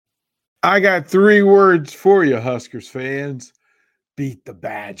I got 3 words for you, Huskers fans. Beat the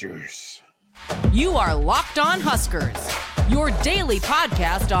Badgers. You are Locked On Huskers, your daily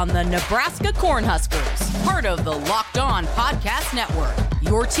podcast on the Nebraska Cornhuskers, part of the Locked On Podcast Network,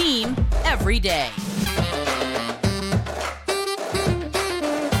 your team every day.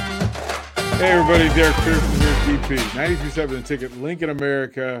 Hey, everybody. Derek Pearson here, DP. 93.7 The Ticket, Lincoln,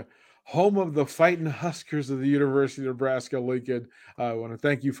 America, home of the Fighting Huskers of the University of Nebraska, Lincoln. I want to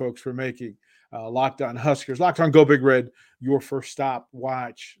thank you folks for making Locked On Huskers, Locked On Go Big Red, your first stop,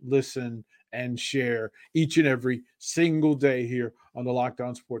 watch, listen, and share each and every single day here on the Locked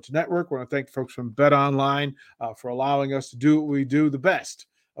On Sports Network. I want to thank folks from Bet Online for allowing us to do what we do, the best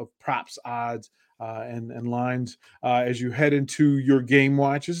of props, odds, and lines as you head into your game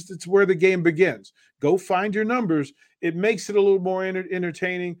watches. It's where the game begins. Go find your numbers. It makes it a little more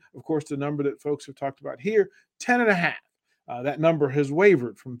entertaining. Of course, the number that folks have talked about here, 10.5. That number has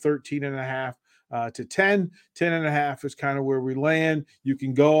wavered from 13.5 to 10. 10.5 is kind of where we land. You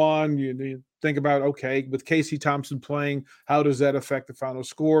can go on, you think about, okay, with Casey Thompson playing, how does that affect the final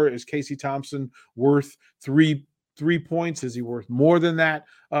score? Is Casey Thompson worth three points? Is he worth more than that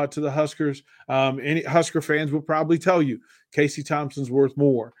to the Huskers? Any Husker fans will probably tell you Casey Thompson's worth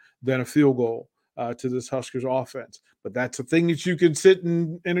more than a field goal to this Huskers offense. But that's a thing that you can sit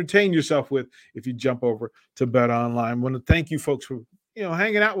and entertain yourself with if you jump over to Bet Online. I want to thank you folks for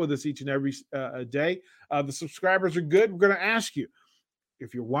hanging out with us each and every day. The subscribers are good. We're going to ask you,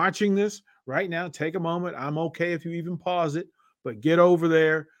 if you're watching this right now, take a moment. I'm okay if you even pause it, but get over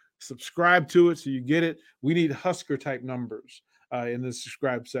there, subscribe to it so you get it. We need Husker type numbers in the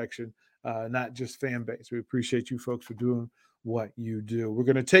subscribe section, not just fan base. We appreciate you folks for doing what you do. We're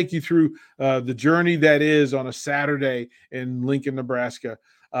going to take you through the journey that is on a Saturday in Lincoln, Nebraska.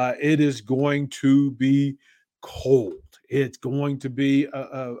 It is going to be cold. It's going to be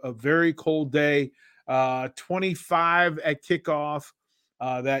a very cold day. 25 at kickoff.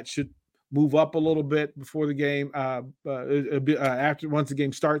 That should move up a little bit before the game, after once the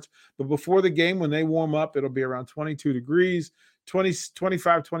game starts. But before the game, when they warm up, it'll be around 22 degrees,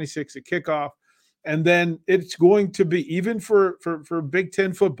 25, 26 at kickoff. And then it's going to be, even for Big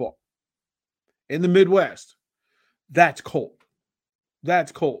Ten football in the Midwest, that's cold.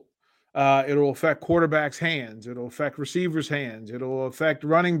 That's cold. It'll affect quarterbacks' hands. It'll affect receivers' hands. It'll affect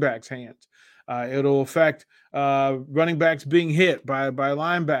running backs' hands. It'll affect running backs being hit by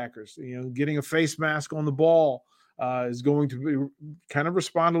linebackers. Getting a face mask on the ball is going to be kind of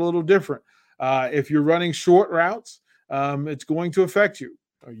respond a little different. If you're running short routes, it's going to affect you.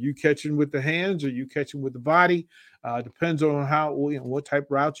 Are you catching with the hands? Are you catching with the body? Depends on what type of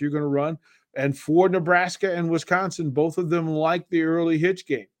routes you're going to run. And for Nebraska and Wisconsin, both of them like the early hitch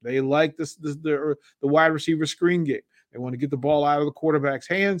game. They like the wide receiver screen game. They want to get the ball out of the quarterback's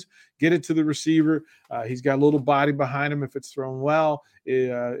hands, get it to the receiver. He's got a little body behind him if it's thrown well.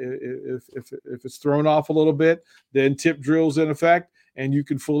 If it's thrown off a little bit, then tip drills in effect, and you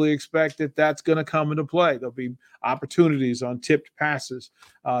can fully expect that that's going to come into play. There'll be opportunities on tipped passes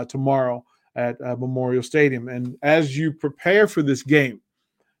tomorrow at Memorial Stadium. And as you prepare for this game,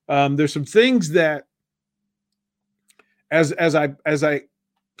 there's some things that, as I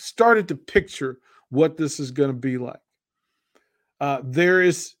started to picture what this is going to be like, there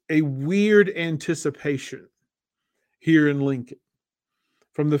is a weird anticipation here in Lincoln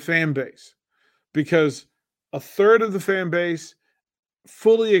from the fan base, because a third of the fan base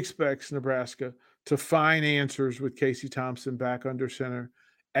fully expects Nebraska to find answers with Casey Thompson back under center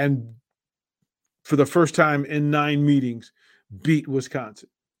and, for the first time in 9 meetings, beat Wisconsin.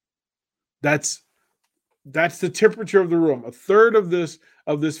 That's the temperature of the room. A third of this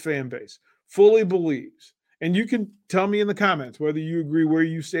fan base fully believes, and you can tell me in the comments whether you agree where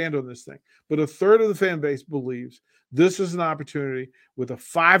you stand on this thing, but a third of the fan base believes this is an opportunity with a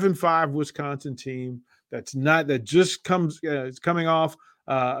 5-5 Wisconsin team that just is coming off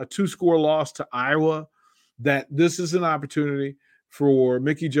a 2-score loss to Iowa, that this is an opportunity for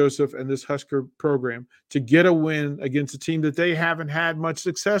Mickey Joseph and this Husker program to get a win against a team that they haven't had much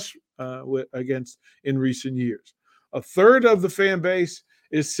success against in recent years. A third of the fan base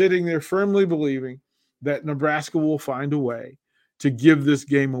is sitting there firmly believing that Nebraska will find a way to give this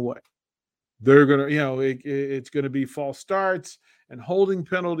game away. They're going to, it's going to be false starts and holding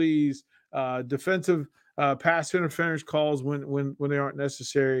penalties, defensive pass interference calls when they aren't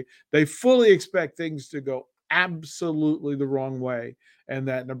necessary. They fully expect things to go absolutely the wrong way, and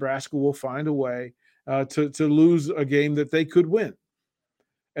that Nebraska will find a way to lose a game that they could win.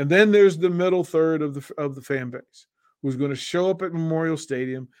 And then there's the middle third of the fan base who's going to show up at Memorial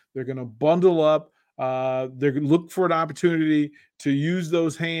Stadium. They're going to bundle up They look for an opportunity to use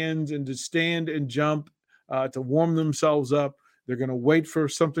those hands and to stand and jump to warm themselves up. They're going to wait for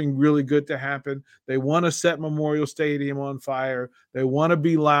something really good to happen. They want to set Memorial Stadium on fire. They want to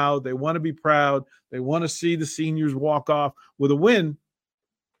be loud. They want to be proud. They want to see the seniors walk off with a win,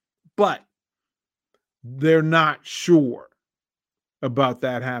 but they're not sure about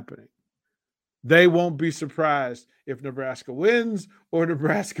that happening. They won't be surprised if Nebraska wins or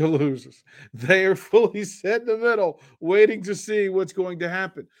Nebraska loses. They are fully set in the middle, waiting to see what's going to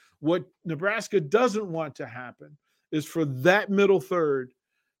happen. What Nebraska doesn't want to happen is for that middle third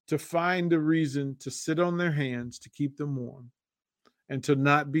to find a reason to sit on their hands to keep them warm and to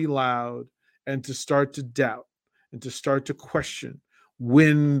not be loud and to start to doubt and to start to question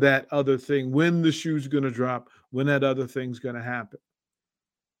when that other thing, when the shoe's going to drop, when that other thing's going to happen.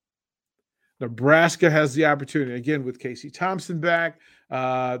 Nebraska has the opportunity, again, with Casey Thompson back,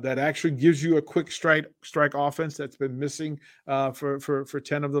 that actually gives you a quick strike offense that's been missing for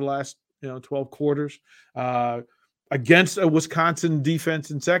 10 of the last 12 quarters against a Wisconsin defense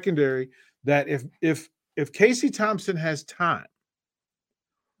and secondary that if Casey Thompson has time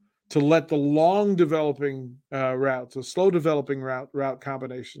to let the long developing routes, the slow developing route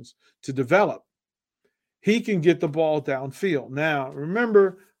combinations to develop, he can get the ball downfield. Now,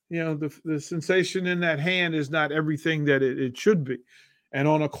 remember, the sensation in that hand is not everything that it should be. And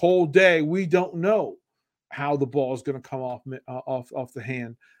on a cold day, we don't know how the ball is going to come off the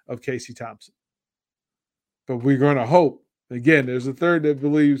hand of Casey Thompson. But we're going to hope. Again, there's a third that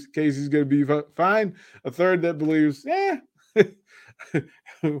believes Casey's going to be fine. A third that believes,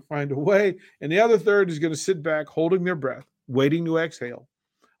 we'll find a way. And the other third is going to sit back, holding their breath, waiting to exhale,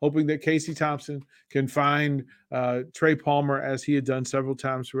 hoping that Casey Thompson can find Trey Palmer, as he had done several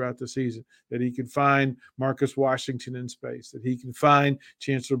times throughout the season, that he can find Marcus Washington in space, that he can find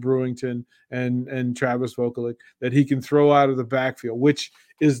Chancellor Brewington and Travis Vokolek, that he can throw out of the backfield, which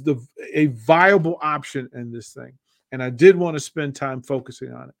is a viable option in this thing. And I did want to spend time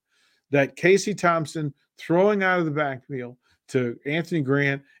focusing on it, that Casey Thompson throwing out of the backfield to Anthony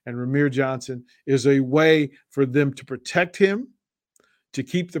Grant and Rahmir Johnson is a way for them to protect him, to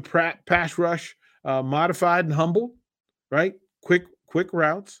keep the pass rush modified and humble, right? Quick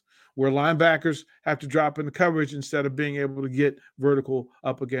routes where linebackers have to drop into coverage instead of being able to get vertical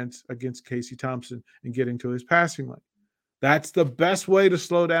up against Casey Thompson and getting to his passing lane. That's the best way to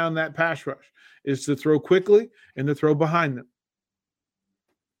slow down that pass rush, is to throw quickly and to throw behind them.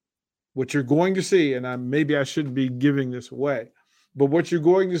 What you're going to see, and maybe I shouldn't be giving this away, but what you're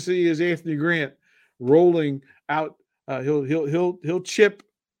going to see is Anthony Grant rolling out. He'll chip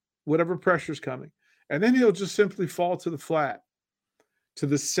whatever pressure's coming, and then he'll just simply fall to the flat, to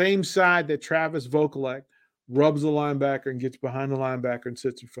the same side that Travis Vokolek rubs the linebacker and gets behind the linebacker and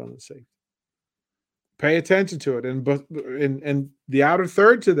sits in front of the safety. Pay attention to it, and the outer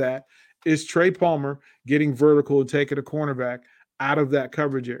third to that is Trey Palmer getting vertical and taking a cornerback out of that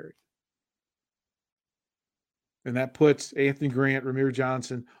coverage area. And that puts Anthony Grant, Rahmir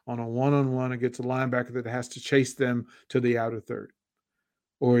Johnson on a one-on-one against a linebacker that has to chase them to the outer third.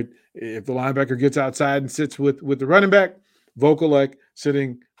 Or if the linebacker gets outside and sits with the running back, Vokolek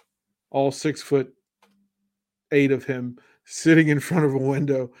sitting all 6'8" of him, sitting in front of a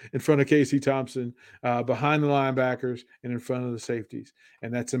window, in front of Casey Thompson, behind the linebackers and in front of the safeties.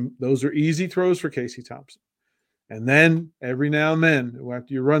 And those are easy throws for Casey Thompson. And then every now and then,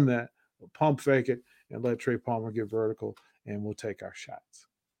 after you run that, we'll pump fake it and let Trey Palmer get vertical, and we'll take our shots.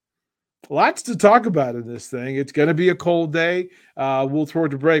 Lots to talk about in this thing. It's going to be a cold day. We'll throw it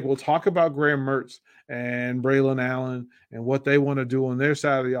to break. We'll talk about Graham Mertz and Braylon Allen and what they want to do on their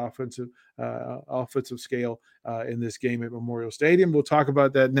side of the offensive scale in this game at Memorial Stadium. We'll talk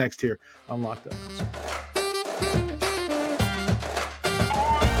about that next here on Locked On.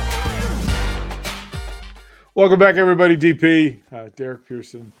 Welcome back, everybody. DP, Derek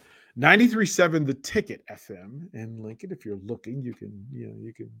Pearson. 93.7 The Ticket FM in Lincoln. If you're looking,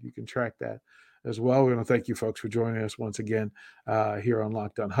 you can track that as well. We want to thank you folks for joining us once again here on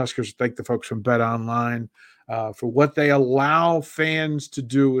Locked On Huskers. Thank the folks from Bet Online for what they allow fans to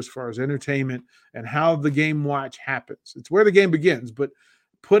do as far as entertainment and how the game watch happens. It's where the game begins, but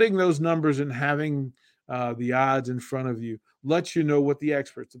putting those numbers and having the odds in front of you lets you know what the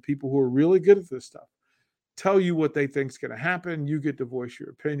experts, the people who are really good at this stuff, tell you what they think is going to happen. You get to voice your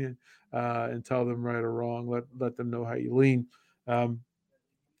opinion and tell them right or wrong. Let them know how you lean. I'm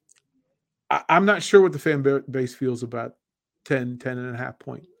not sure what the fan base feels about 10.5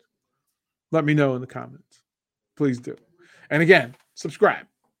 points. Let me know in the comments. Please do. And again, subscribe.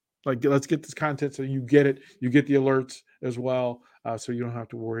 Let's get this content so you get it. You get the alerts as well, so you don't have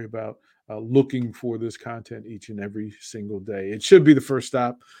to worry about looking for this content each and every single day. It should be the first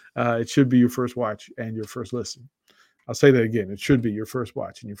stop. It should be your first watch and your first listen. I'll say that again. It should be your first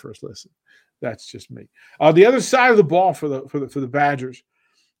watch and your first listen. That's just me. The other side of the ball for the Badgers,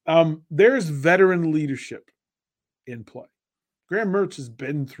 there's veteran leadership in play. Graham Mertz has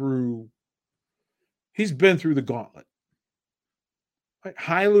been through. He's been through the gauntlet.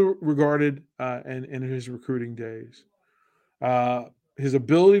 Highly regarded in his recruiting days. His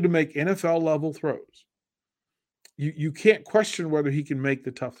ability to make NFL level throws. You can't question whether he can make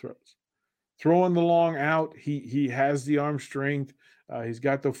the tough throws. Throwing the long out, he has the arm strength. He's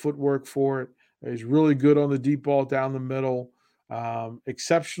got the footwork for it. He's really good on the deep ball down the middle.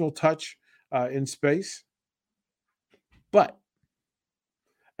 Exceptional touch in space. But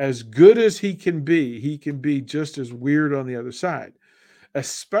as good as he can be just as weird on the other side,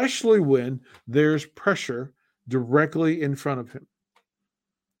 especially when there's pressure directly in front of him.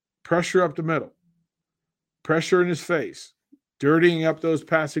 Pressure up the middle. Pressure in his face. Dirtying up those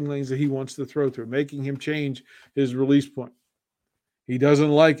passing lanes that he wants to throw through, making him change his release point. He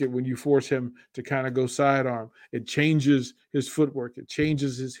doesn't like it when you force him to kind of go sidearm. It changes his footwork. It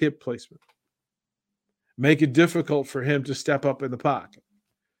changes his hip placement. Make it difficult for him to step up in the pocket.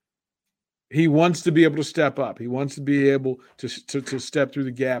 He wants to be able to step up. He wants to be able to step through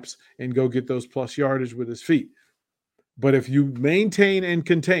the gaps and go get those plus yardage with his feet. But if you maintain and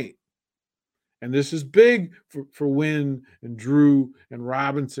contain, and this is big for Wynn and Drew and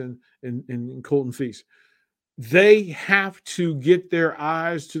Robinson and Colton Feast, they have to get their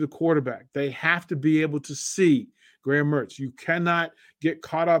eyes to the quarterback. They have to be able to see Graham Mertz. You cannot get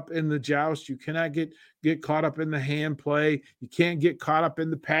caught up in the joust. You cannot get caught up in the hand play. You can't get caught up in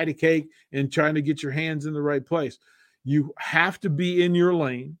the patty cake and trying to get your hands in the right place. You have to be in your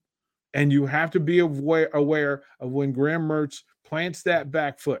lane, and you have to be aware of when Graham Mertz plants that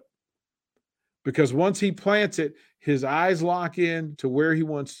back foot. Because once he plants it, his eyes lock in to where he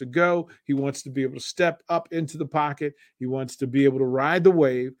wants to go. He wants to be able to step up into the pocket. He wants to be able to ride the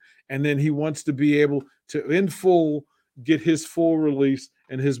wave. And then he wants to be able to, in full, get his full release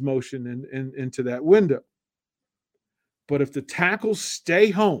and his motion into that window. But if the tackles stay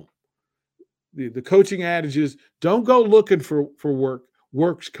home, the coaching adage is don't go looking for work.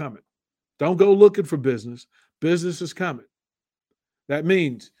 Work's coming. Don't go looking for business. Business is coming. That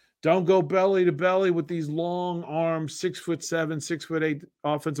means don't go belly to belly with these long armed 6'7", 6'8"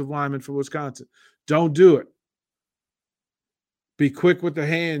 offensive linemen for Wisconsin. Don't do it. Be quick with the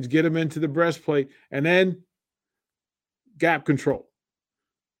hands, get them into the breastplate, and then gap control.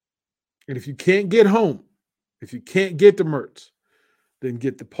 And if you can't get home, if you can't get to Mertz, then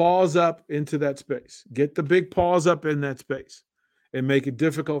get the paws up into that space. Get the big paws up in that space and make it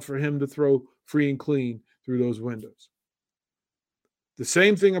difficult for him to throw free and clean through those windows. The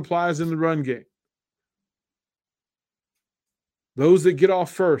same thing applies in the run game. Those that get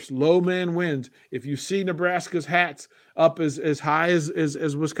off first, low man wins. If you see Nebraska's hats up as high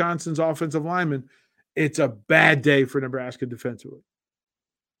as Wisconsin's offensive linemen, it's a bad day for Nebraska defensively.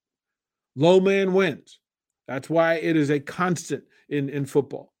 Low man wins. That's why it is a constant in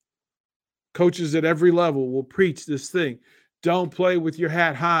football. Coaches at every level will preach this thing. Don't play with your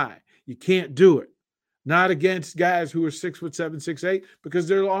hat high. You can't do it. Not against guys who are 6'7", 6'8", because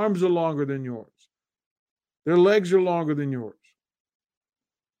their arms are longer than yours. Their legs are longer than yours.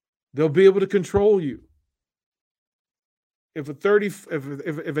 They'll be able to control you. If a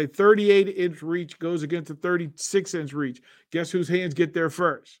 38-inch reach goes against a 36-inch reach, guess whose hands get there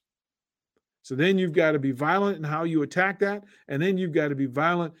first? So then you've got to be violent in how you attack that, and then you've got to be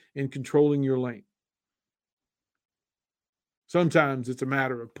violent in controlling your lane. Sometimes it's a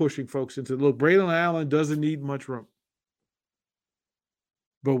matter of pushing folks into the look. Braylon Allen doesn't need much room.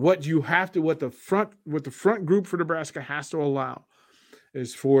 But what the front group for Nebraska has to allow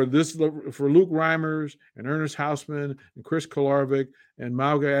is for Luke Reimers and Ernest Hausman and Chris Kolarvik and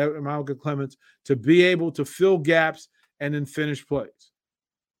Malga Clements to be able to fill gaps and then finish plays.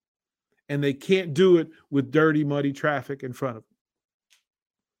 And they can't do it with dirty, muddy traffic in front of them.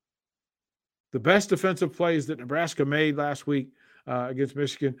 The best defensive plays that Nebraska made last week against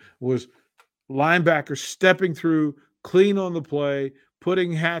Michigan was linebackers stepping through, clean on the play,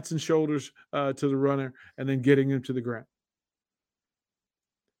 putting hats and shoulders to the runner, and then getting him to the ground.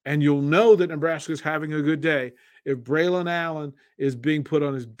 And you'll know that Nebraska's having a good day if Braylon Allen is being put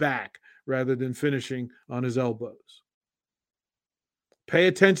on his back rather than finishing on his elbows. Pay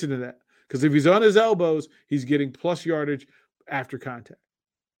attention to that, because if he's on his elbows, he's getting plus yardage after contact.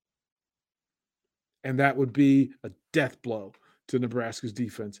 And that would be a death blow to Nebraska's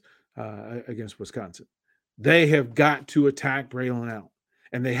defense against Wisconsin. They have got to attack Braylon Allen.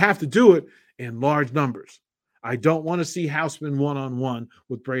 And they have to do it in large numbers. I don't want to see Houseman one-on-one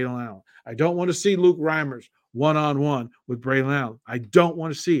with Braylon Allen. I don't want to see Luke Reimers one-on-one with Braylon Allen. I don't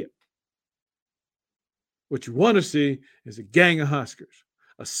want to see it. What you want to see is a gang of Huskers,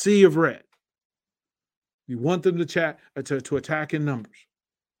 a sea of red. You want them to attack in numbers.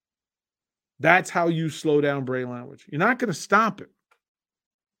 That's how you slow down Braylon Allen. You're not going to stop him.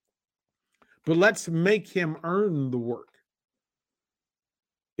 But let's make him earn the work.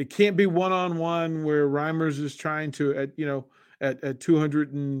 It can't be one-on-one where Reimers is trying to, at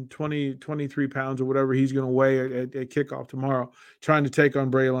 23 pounds or whatever he's going to weigh at kickoff tomorrow, trying to take on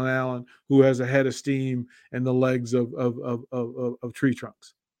Braylon Allen, who has a head of steam and the legs of tree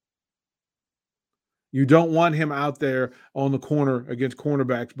trunks. You don't want him out there on the corner against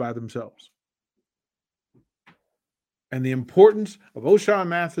cornerbacks by themselves. And the importance of O'Shawn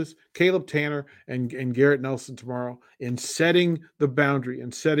Mathis, Caleb Tanner, and Garrett Nelson tomorrow in setting the boundary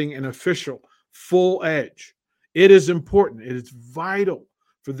and setting an official full edge. It is important. It is vital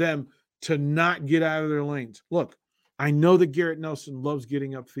for them to not get out of their lanes. Look, I know that Garrett Nelson loves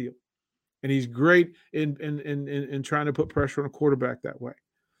getting upfield, and he's great in trying to put pressure on a quarterback that way.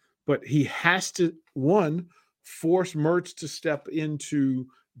 But he has to, one, force Mertz to step into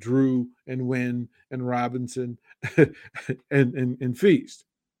Drew and Wynn and Robinson and Feast.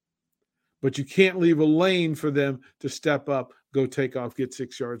 But you can't leave a lane for them to step up, go take off, get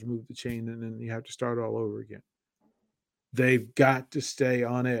 6 yards, move the chain, and then you have to start all over again. They've got to stay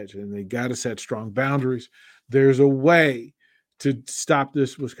on edge, and they got to set strong boundaries. There's a way to stop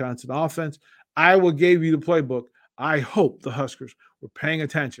this Wisconsin offense. Iowa gave you the playbook. I hope the Huskers were paying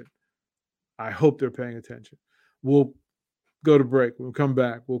attention. I hope they're paying attention. We'll go to break. We'll come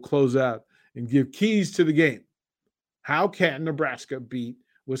back. We'll close out and give keys to the game. How can Nebraska beat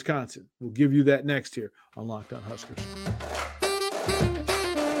Wisconsin? We'll give you that next here on Locked On Huskers.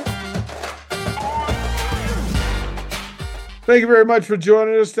 Thank you very much for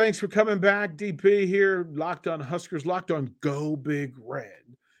joining us. Thanks for coming back. DP here, Locked On Huskers, Locked On Go Big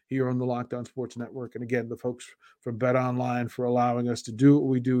Red here on the Locked On Sports Network. And again, the folks from BetOnline for allowing us to do what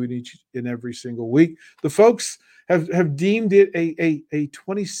we do in every single week. The folks have deemed it a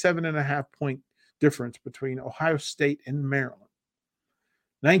 27.5 point difference between Ohio State and Maryland.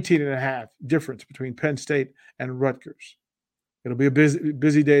 19.5 difference between Penn State and Rutgers. It'll be a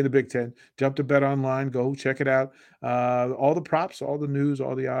busy day in the Big Ten. Jump to BetOnline. Go check it out. All the props, all the news,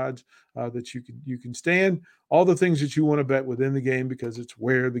 all the odds that you can stand. All the things that you want to bet within the game because it's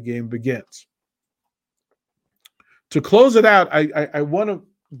where the game begins. To close it out, I want to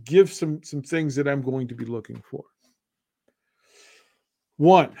give some things that I'm going to be looking for.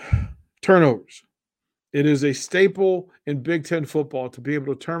 1, turnovers. It is a staple in Big Ten football to be able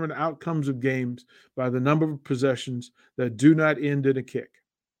to determine outcomes of games by the number of possessions that do not end in a kick.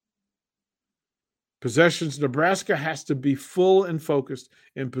 Possessions, Nebraska has to be full and focused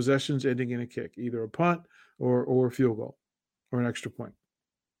in possessions ending in a kick, either a punt or a field goal or an extra point.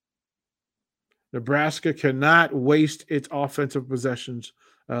 Nebraska cannot waste its offensive possessions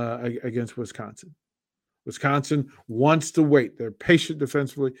against Wisconsin. Wisconsin wants to wait. They're patient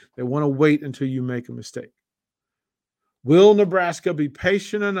defensively. They want to wait until you make a mistake. Will Nebraska be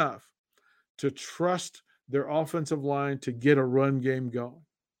patient enough to trust their offensive line to get a run game going?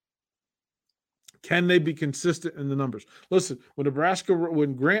 Can they be consistent in the numbers? Listen,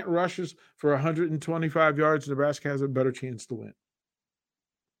 when Grant rushes for 125 yards, Nebraska has a better chance to win.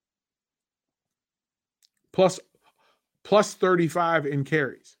 Plus 35 in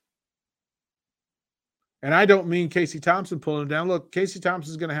carries. And I don't mean Casey Thompson pulling him down. Look, Casey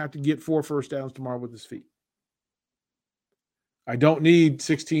Thompson is going to have to get 4 first downs tomorrow with his feet. I don't need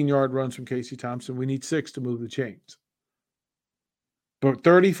 16-yard runs from Casey Thompson. We need 6 to move the chains. But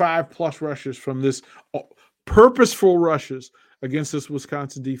 35-plus rushes from this purposeful rushes against this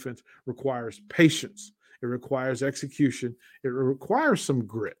Wisconsin defense requires patience. It requires execution. It requires some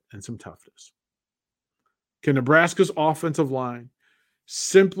grit and some toughness. Can Nebraska's offensive line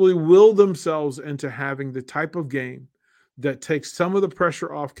simply will themselves into having the type of game that takes some of the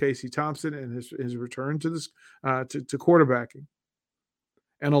pressure off Casey Thompson and his return to this to quarterbacking,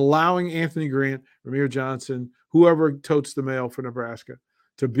 and allowing Anthony Grant, Ramir Johnson, whoever totes the mail for Nebraska,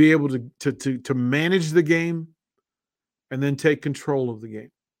 to be able to manage the game and then take control of the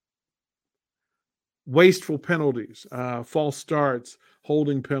game. Wasteful penalties, false starts,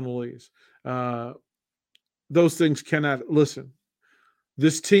 holding penalties, those things cannot listen.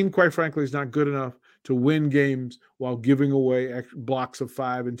 This team, quite frankly, is not good enough to win games while giving away blocks of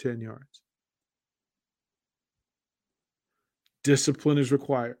 5 and 10 yards. Discipline is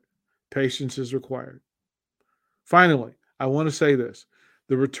required. Patience is required. Finally, I want to say this.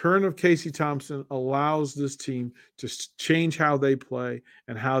 The return of Casey Thompson allows this team to change how they play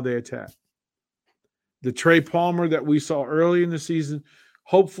and how they attack. The Trey Palmer that we saw early in the season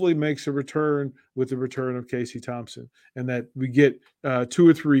hopefully makes a return with the return of Casey Thompson, and that we get 2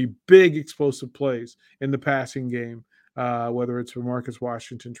 or 3 big explosive plays in the passing game, whether it's for Marcus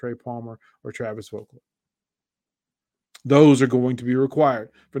Washington, Trey Palmer, or Travis Vokolek. Those are going to be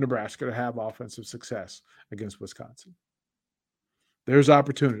required for Nebraska to have offensive success against Wisconsin. There's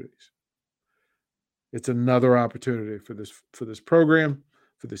opportunities. It's another opportunity for this program,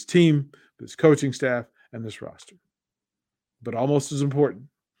 for this team, for this coaching staff, and this roster. But almost as important,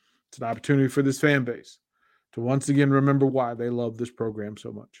 it's an opportunity for this fan base to once again remember why they love this program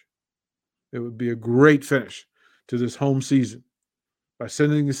so much. It would be a great finish to this home season by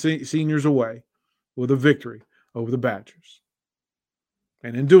sending the seniors away with a victory over the Badgers.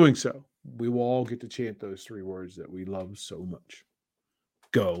 And in doing so, we will all get to chant those 3 words that we love so much.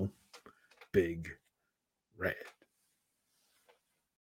 Go Big Red.